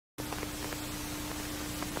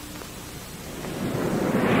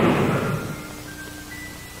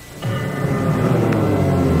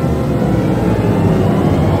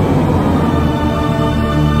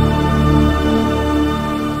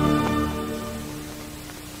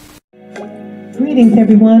Greetings,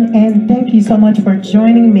 everyone, and thank you so much for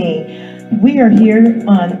joining me. We are here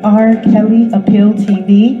on R. Kelly Appeal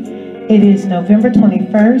TV. It is November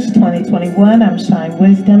 21st, 2021. I'm Shine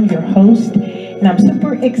Wisdom, your host, and I'm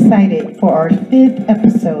super excited for our 5th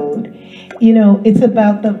episode. You know, it's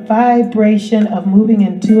about the vibration of moving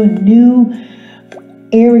into a new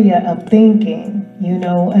area of thinking, you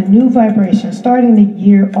know, a new vibration, starting the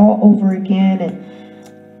year all over again, and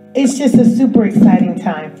it's just a super exciting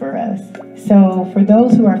time for us. So for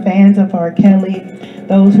those who are fans of R. Kelly,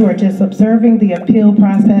 those who are just observing the appeal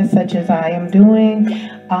process, such as I am doing,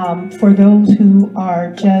 for those who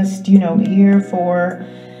are just, you know, here for,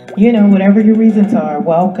 you know, whatever your reasons are,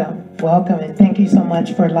 welcome. Welcome, and thank you so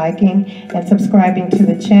much for liking and subscribing to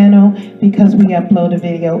the channel, because we upload a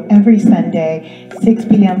video every Sunday, 6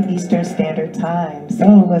 p.m. Eastern Standard Time.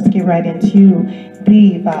 So let's get right into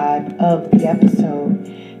the vibe of the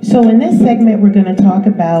episode. So in this segment, we're going to talk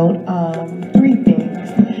about 3 things.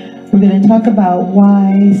 We're going to talk about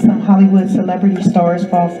why some Hollywood celebrity stars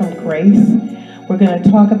fall from grace. We're going to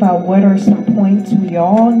talk about what are some points we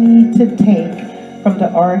all need to take from the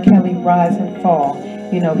R. Kelly rise and fall.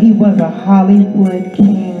 You know, he was a Hollywood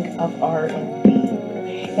King of R&B.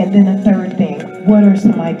 And then a third thing, what are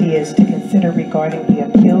some ideas to consider regarding the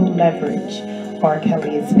appeal leverage R.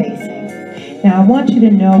 Kelly is facing? Now, I want you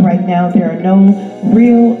to know right now there are no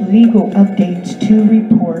real legal updates to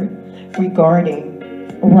report regarding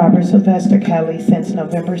Robert Sylvester Kelly since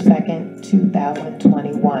November 2nd,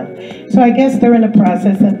 2021. So I guess they're in the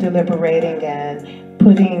process of deliberating and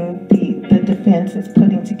putting the defense is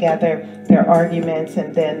putting together their arguments,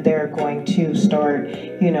 and then they're going to start,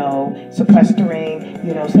 you know, sequestering,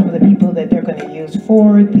 you know, some of the people that they're going to use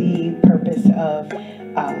for the purpose of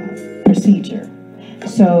procedure.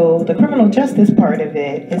 So the criminal justice part of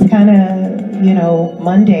it is kind of, you know,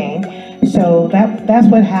 mundane. So that's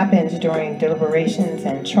what happens during deliberations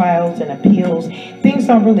and trials and appeals. Things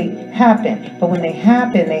don't really happen, but when they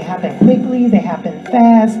happen quickly, they happen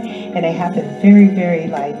fast, and they happen very, very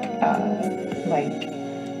like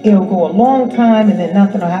it'll go a long time, and then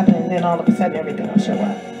nothing will happen, and then all of a sudden everything will show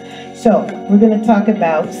up. So we're going to talk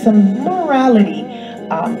about some morality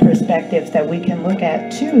perspectives that we can look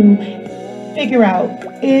at to figure out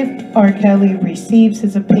if R. Kelly receives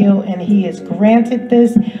his appeal and he is granted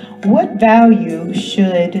this, what value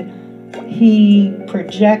should he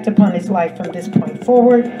project upon his life from this point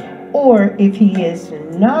forward? Or if he is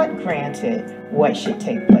not granted, what should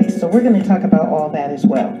take place? So we're going to talk about all that as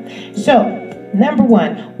well. So, number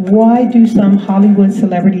 1, why do some Hollywood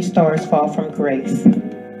celebrity stars fall from grace?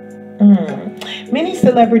 Many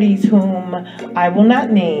celebrities whom I will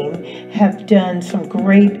not name have done some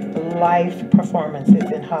great live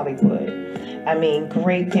performances in Hollywood. I mean,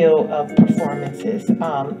 great deal of performances.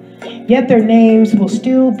 Yet their names will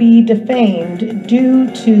still be defamed due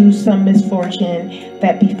to some misfortune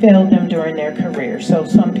that befell them during their career. So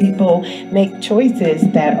some people make choices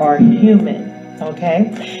that are human.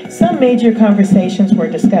 Okay, some major conversations were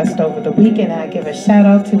discussed over the weekend. I give a shout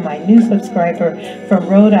out to my new subscriber from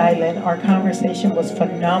Rhode Island. Our conversation was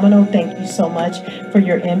phenomenal. Thank you so much for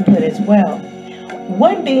your input as well.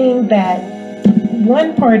 One being that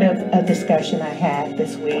one part of a discussion I had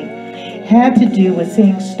this week had to do with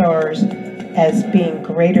seeing stars as being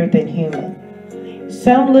greater than human.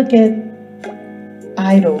 Some look at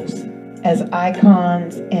idols as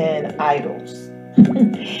icons and idols.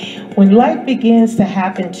 When life begins to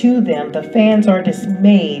happen to them, the fans are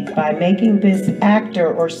dismayed by making this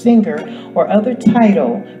actor or singer or other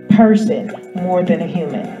title person more than a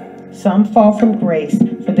human. Some fall from grace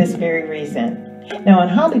for this very reason. Now in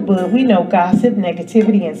Hollywood, we know gossip,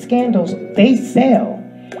 negativity, and scandals, they sell.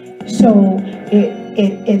 So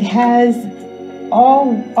it has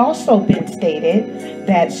also been stated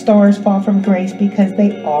that stars fall from grace because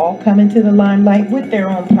they all come into the limelight with their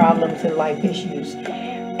own problems and life issues.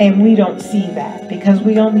 And we don't see that because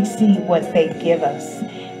we only see what they give us,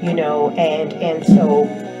 you know, and so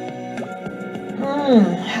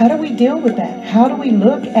how do we deal with that? How do we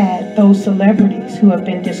look at those celebrities who have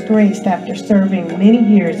been disgraced after serving many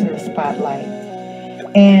years in the spotlight?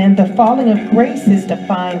 And the falling of grace is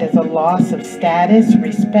defined as a loss of status,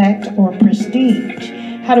 respect, or prestige.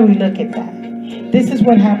 How do we look at that? This is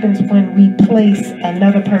what happens when we place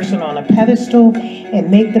another person on a pedestal and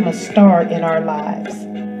make them a star in our lives.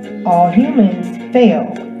 All humans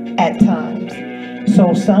fail at times.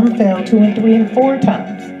 So some fail 2 and 3 and 4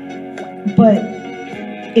 times. But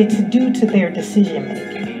it's due to their decision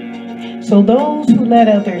making. So those who let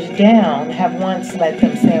others down have once let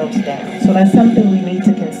themselves down. So that's something we need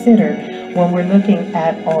to consider when we're looking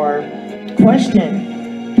at our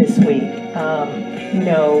question this week. You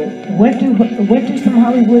know, what do some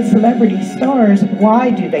Hollywood celebrity stars, why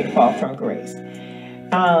do they fall from grace?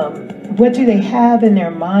 What do they have in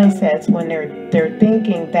their mindsets when they're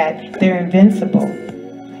thinking that they're invincible?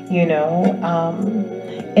 You know,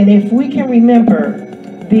 and if we can remember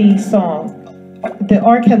the song, the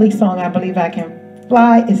R. Kelly song, I Believe I Can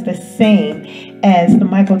Fly, is the same as the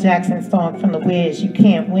Michael Jackson song from The Wiz, You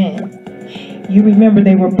Can't Win. You remember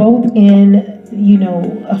they were both in, you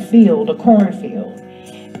know, a field, a cornfield.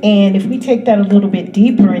 And if we take that a little bit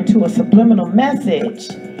deeper into a subliminal message,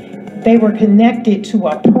 they were connected to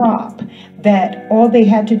a prop that all they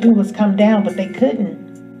had to do was come down, but they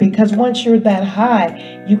couldn't, because once you're that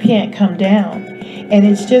high, you can't come down. And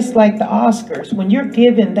it's just like the Oscars. When you're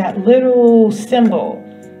given that little symbol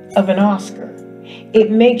of an Oscar, it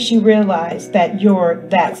makes you realize that you're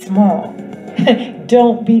that small.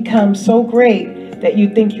 Don't become so great that you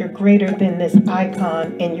think you're greater than this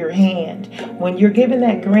icon in your hand. When you're given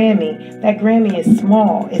that Grammy is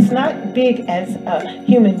small. It's not big as a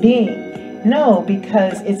human being. No,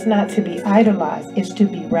 because it's not to be idolized. It's to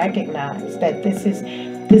be recognized that this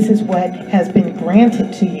is what has been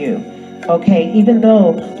granted to you. Okay, even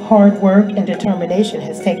though hard work and determination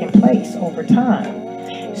has taken place over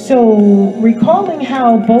time. So recalling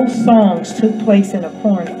how both songs took place in a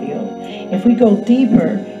cornfield, if we go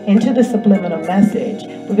deeper into the subliminal message,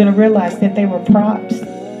 we're going to realize that they were props.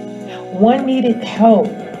 One needed help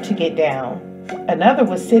to get down. Another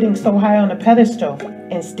was sitting so high on a pedestal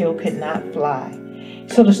and still could not fly.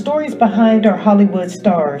 So the stories behind our Hollywood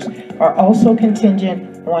stars are also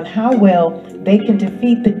contingent on how well they can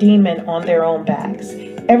defeat the demon on their own backs.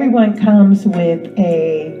 Everyone comes with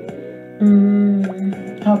a,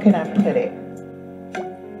 how can I put it?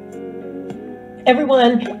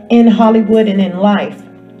 Everyone in Hollywood and in life,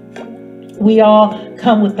 we all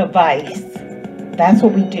come with a vice. That's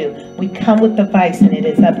what we do. We come with the vice, and it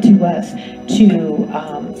is up to us to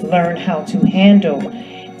learn how to handle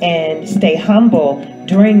and stay humble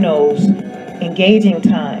during those engaging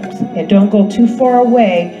times. And don't go too far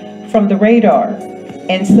away from the radar.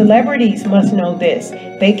 And celebrities must know this.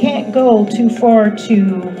 They can't go too far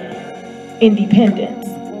to independence.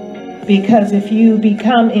 Because if you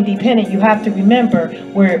become independent, you have to remember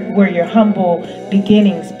where your humble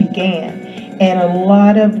beginnings began. And a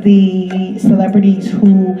lot of the celebrities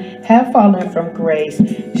who have fallen from grace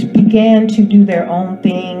began to do their own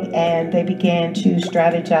thing, and they began to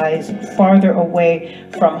strategize farther away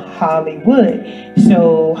from Hollywood.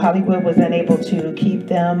 So Hollywood was unable to keep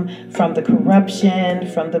them from the corruption,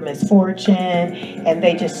 from the misfortune, and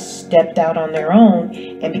they just stepped out on their own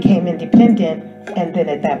and became independent. And then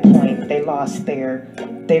at that point, they lost their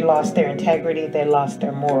integrity, they lost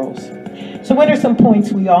their morals. So what are some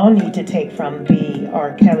points we all need to take from the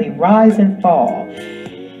R. Kelly rise and fall?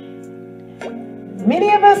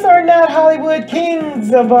 Many of us are not Hollywood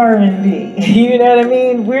kings of R&B. You know what I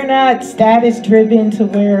mean? We're not status driven to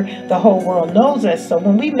where the whole world knows us. So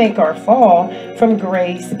when we make our fall from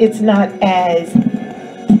grace, it's not as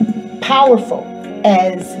powerful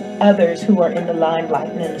as others who are in the limelight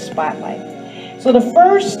and in the spotlight. So the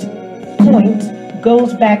first point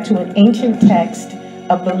goes back to an ancient text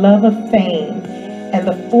of the love of fame and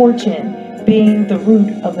the fortune being the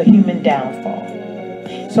root of the human downfall.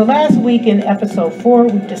 So last week in episode 4,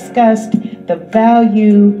 we discussed the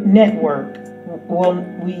value network. Well,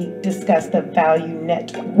 we discussed the value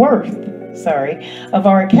net worth, of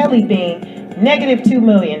R. Kelly being negative $2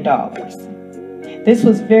 million. This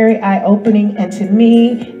was very eye-opening, and to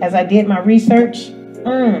me, as I did my research,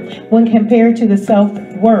 when compared to the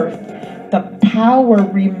self-worth, the power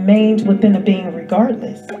remains within the being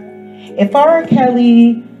regardless. If R.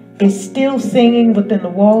 Kelly is still singing within the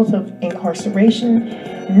walls of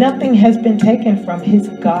incarceration, nothing has been taken from his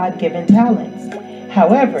God-given talents.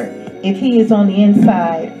 However, if he is on the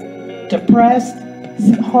inside, depressed,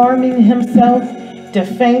 harming himself,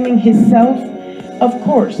 defaming himself, of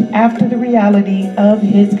course, after the reality of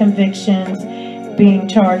his convictions being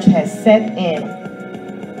charged has set in,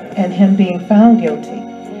 and him being found guilty.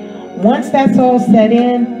 Once that's all set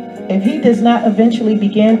in, if he does not eventually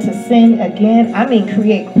begin to sing again,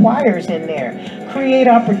 create choirs in there, create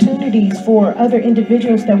opportunities for other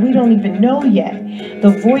individuals that we don't even know yet, the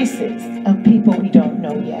voices of people we don't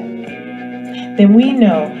know yet, then we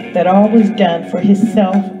know that all was done for his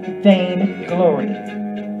self-vain glory.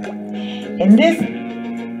 In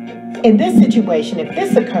this situation, if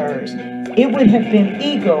this occurs, it would have been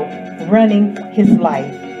ego running his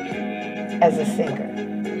life as a singer.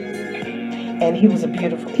 And he is a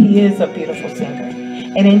beautiful singer.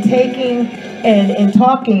 And in taking and in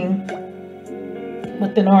talking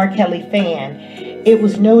with an R. Kelly fan, it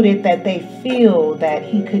was noted that they feel that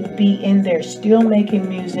he could be in there still making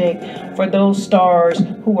music for those stars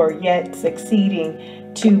who are yet succeeding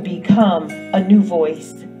to become a new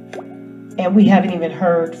voice. And we haven't even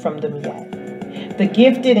heard from them yet. The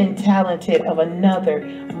gifted and talented of another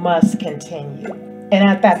must continue. And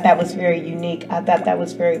I thought that was very unique. I thought that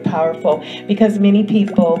was very powerful, because many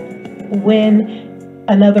people, when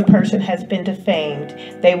another person has been defamed,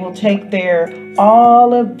 they will take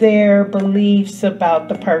all of their beliefs about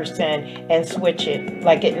the person and switch it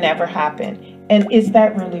like it never happened. And is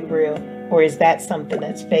that really real? Or is that something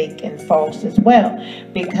that's fake and false as well?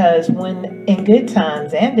 Because when in good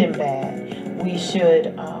times and in bad, we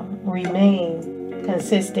should remain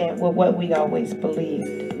consistent with what we always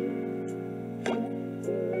believed.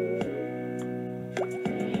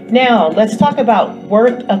 Now, let's talk about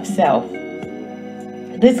worth of self.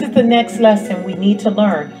 This is the next lesson we need to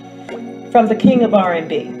learn from the King of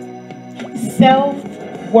R&B.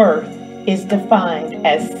 Self-worth is defined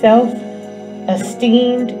as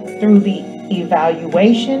self-esteemed through the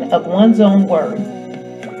evaluation of one's own worth.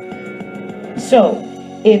 So,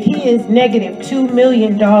 if he is negative $2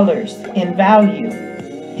 million in value,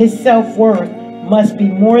 his self-worth must be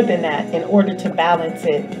more than that in order to balance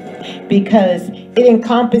it, because it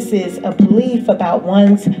encompasses a belief about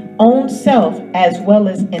one's own self as well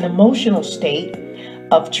as an emotional state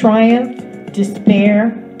of triumph,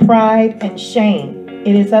 despair, pride, and shame.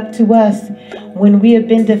 It is up to us when we have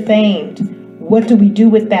been defamed. What do we do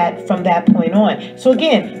with that from that point on? So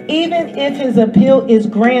again, even if his appeal is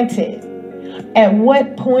granted, at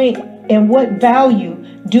what point and what value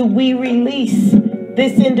do we release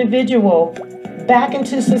this individual back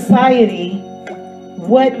into society?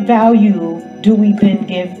 What value do we then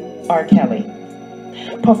give R. Kelly?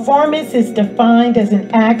 Performance is defined as an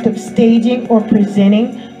act of staging or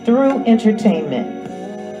presenting through entertainment.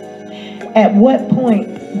 At what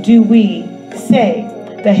point do we say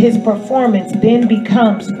that his performance then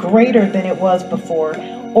becomes greater than it was before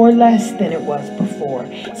or less than it was before?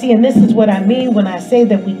 See, and this is what I mean when I say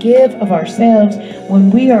that we give of ourselves. When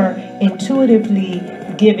we are intuitively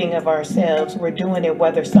giving of ourselves, we're doing it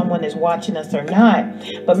whether someone is watching us or not.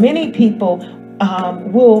 But many people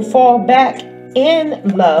will fall back in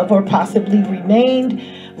love or possibly remain,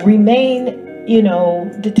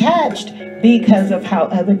 detached because of how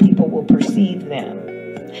other people will perceive them.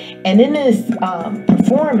 And in this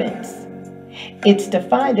performance, it's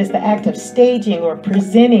defined as the act of staging or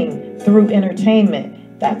presenting through entertainment.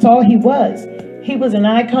 That's all he was. He was an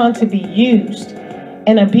icon to be used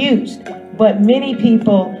and abused. But many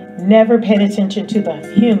people never paid attention to the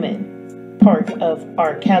human part of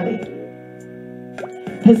R. Kelly.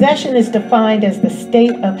 Possession is defined as the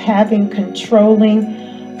state of having,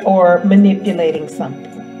 controlling, or manipulating something.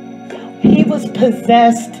 He was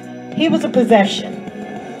possessed. He was a possession.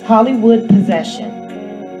 Hollywood possession.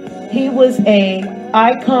 He was an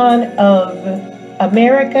icon of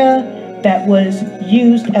America that was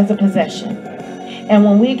used as a possession. And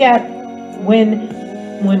when we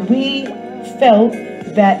felt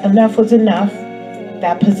that enough was enough,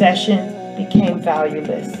 that possession became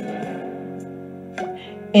valueless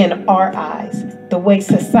in our eyes, the way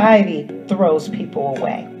society throws people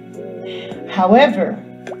away. However,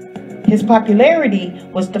 his popularity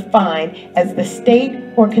was defined as the state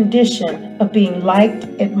or condition of being liked,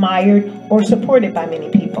 admired, or supported by many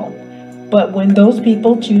people. But when those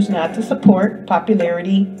people choose not to support,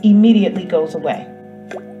 popularity immediately goes away.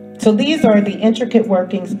 So these are the intricate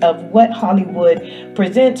workings of what Hollywood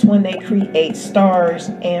presents when they create stars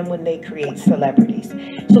and when they create celebrities.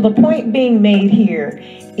 So the point being made here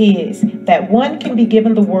is that one can be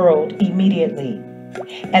given the world immediately,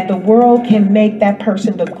 and the world can make that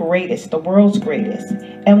person the greatest, the world's greatest.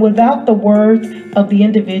 And without the worth of the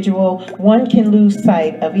individual, one can lose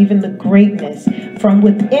sight of even the greatness from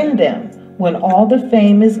within them. When all the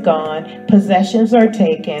fame is gone, possessions are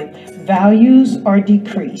taken, values are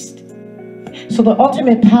decreased. So the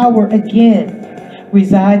ultimate power again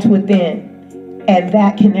resides within, and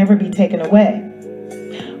that can never be taken away.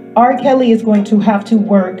 R. Kelly is going to have to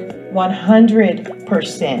work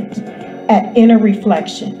 100% at inner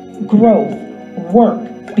reflection, growth, work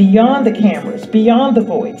beyond the cameras, beyond the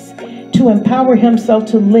voice, to empower himself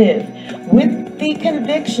to live with the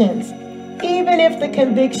convictions, even if the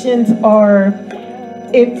convictions are,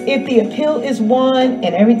 if the appeal is won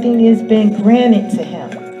and everything is being granted to him.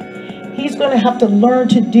 He's going to have to learn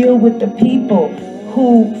to deal with the people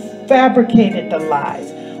who fabricated the lies,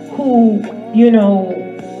 who,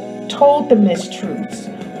 told the mistruths,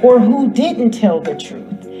 or who didn't tell the truth.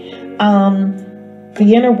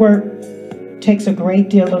 The inner work takes a great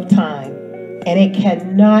deal of time, And it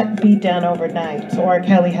cannot be done overnight. So R.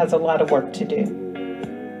 Kelly has a lot of work to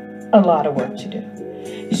do. A lot of work to do.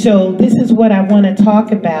 So this is what I want to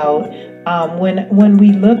talk about when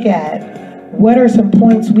we look at what are some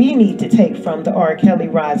points we need to take from the R. Kelly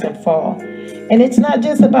rise and fall. And it's not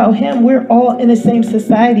just about him. We're all in the same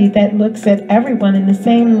society that looks at everyone in the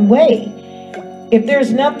same way. If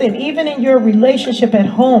there's nothing, even in your relationship at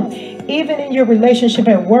home, even in your relationship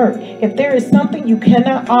at work, if there is something you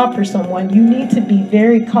cannot offer someone, you need to be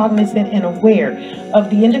very cognizant and aware of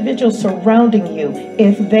the individuals surrounding you.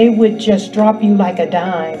 If they would just drop you like a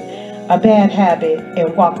dime, a bad habit,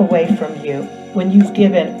 and walk away from you when you've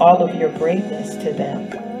given all of your greatness to them.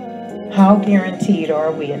 How guaranteed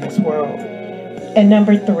are we in this world? And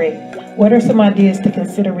number 3, what are some ideas to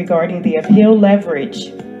consider regarding the appeal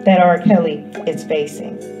leverage that R. Kelly is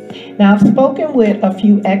facing? Now, I've spoken with a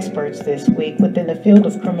few experts this week within the field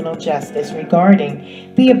of criminal justice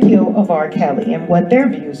regarding the appeal of R. Kelly and what their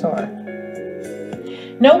views are.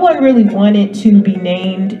 No one really wanted to be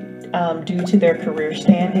named due to their career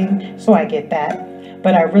standing, so I get that.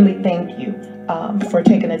 But I really thank you for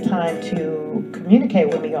taking the time to communicate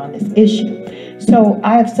with me on this issue. So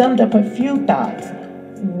I have summed up a few thoughts.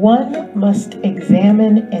 One must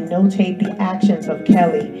examine and notate the actions of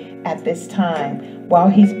Kelly at this time while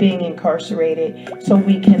he's being incarcerated, so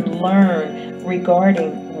we can learn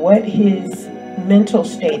regarding what his mental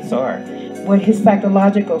states are, what his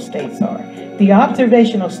psychological states are. The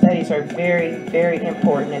observational studies are very, very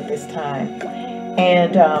important at this time,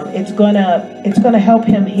 and it's gonna help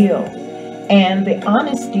him heal. And the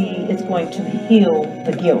honesty is going to heal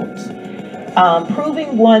the guilt.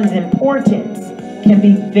 Proving one's importance can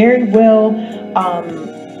be very well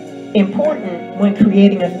important when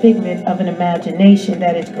creating a figment of an imagination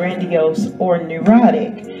that is grandiose or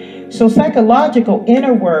neurotic. So psychological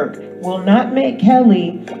inner work will not make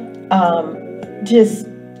Kelly just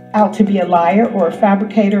out to be a liar or a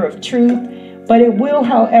fabricator of truth, but it will,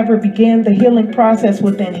 however, begin the healing process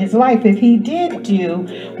within his life if he did do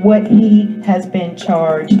what he has been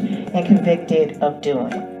charged and convicted of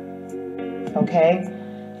doing. Okay?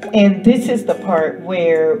 And this is the part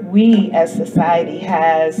where we as society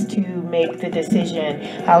has to make the decision,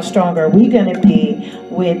 how strong are we going to be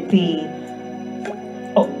with the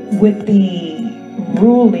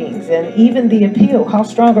rulings and even the appeal? How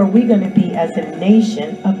strong are we going to be as a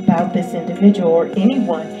nation about this individual or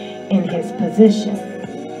anyone in his position?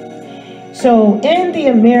 So in the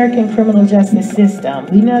American criminal justice system,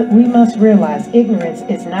 we must realize ignorance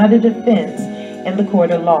is not a defense in the court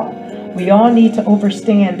of law. We all need to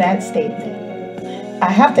understand that statement.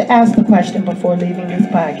 I have to ask the question before leaving this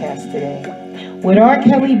podcast today. Would R.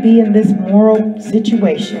 Kelly be in this moral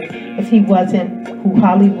situation if he wasn't who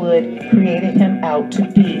Hollywood created him out to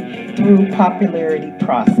be through popularity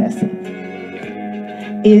processing?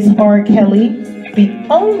 Is R. Kelly the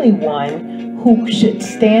only one who should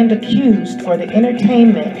stand accused for the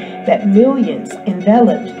entertainment that millions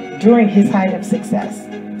enveloped during his height of success?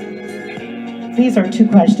 These are 2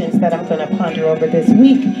 questions that I'm going to ponder over this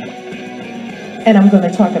week, and I'm going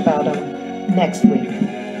to talk about them next week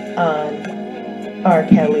on R.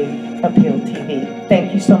 Kelly Appeal TV.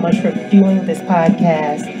 Thank you so much for viewing this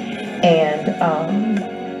podcast, and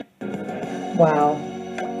wow.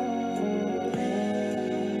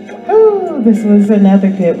 Oh, this was another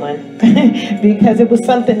good one because it was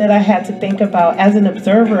something that I had to think about. As an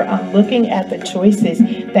observer, I'm looking at the choices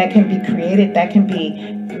that can be created, that can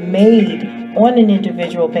be made on an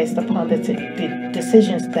individual based upon the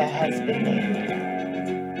decisions that has been made.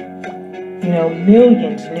 You know,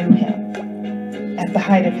 millions knew him at the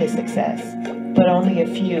height of his success, but only a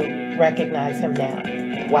few recognize him now.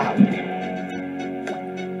 Wow.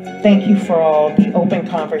 Thank you for all the open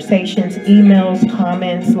conversations, emails,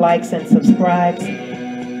 comments, likes, and subscribes.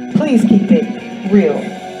 Please keep it real,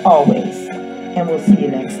 always, and we'll see you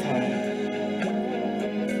next time.